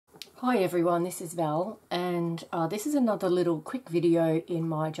Hi everyone, this is Val, and this is another little quick video in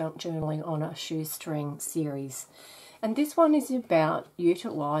my junk journaling on a shoestring series. And this one is about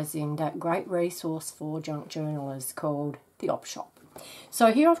utilising that great resource for junk journalers called the Op Shop.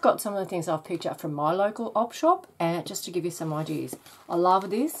 So here I've got some of the things I've picked up from my local Op Shop, and just to give you some ideas. I love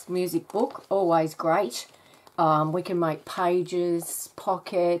this music book, always great. We can make pages,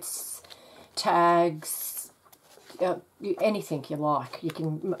 pockets, tags, anything you like. You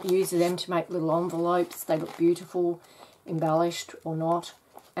can use them to make little envelopes. They look beautiful, embellished or not.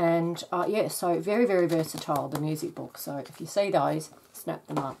 And yeah, so very, very versatile, the music book. So if you see those, snap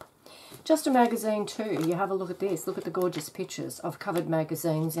them up. Just a magazine too. You have a look at this. Look at the gorgeous pictures. I've covered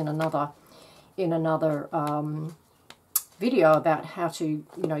magazines in another video about how to,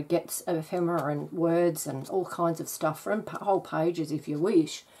 get ephemera and words and all kinds of stuff from whole pages, if you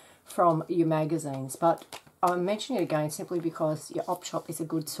wish, from your magazines. But I'm mentioning it again simply because your Op Shop is a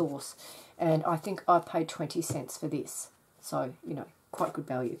good source, and I think I paid 20 cents for this, so quite good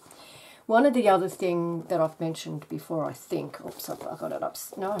value. One of the other thing that I've mentioned before, I think, oops, I got it up.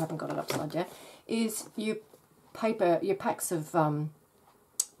 No, I haven't got it upside down. Is your packs of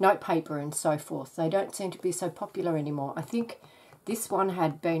note paper and so forth. They don't seem to be so popular anymore. I think this one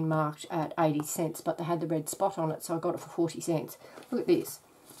had been marked at 80 cents, but they had the red spot on it, so I got it for 40 cents. Look at this,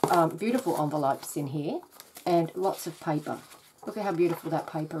 beautiful envelopes in here. And lots of paper. Look at how beautiful that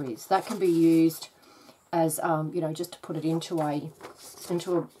paper is. That can be used as, just to put it into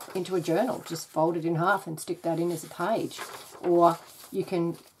a journal. Just fold it in half and stick that in as a page. Or you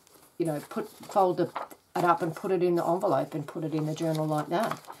can, fold it up and put it in the envelope and put it in the journal like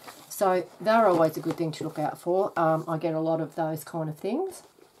that. So they're always a good thing to look out for. I get a lot of those kind of things.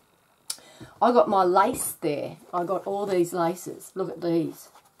 I got my lace there. I got all these laces. Look at these.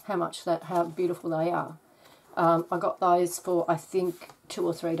 How beautiful they are. I got those for, I think, $2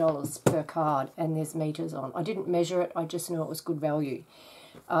 or $3 per card, and there's meters on. I didn't measure it, I just knew it was good value.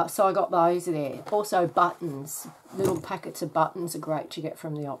 So I got those there. Also buttons, little packets of buttons are great to get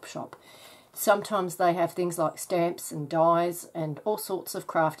from the Op Shop. Sometimes they have things like stamps and dies and all sorts of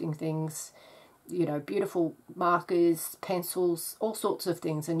crafting things, beautiful markers, pencils, all sorts of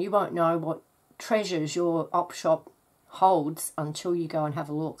things, and you won't know what treasures your Op Shop holds until you go and have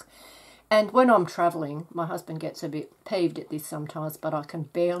a look. And when I'm travelling, my husband gets a bit peeved at this sometimes, but I can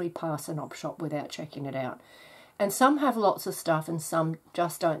barely pass an Op Shop without checking it out. And some have lots of stuff and some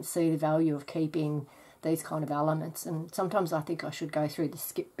just don't see the value of keeping these kind of elements. And sometimes I think I should go through the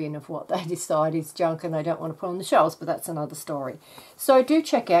skip bin of what they decide is junk and they don't want to put on the shelves, but that's another story. So do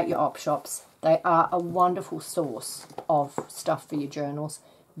check out your Op Shops. They are a wonderful source of stuff for your journals,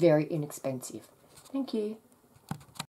 very inexpensive. Thank you.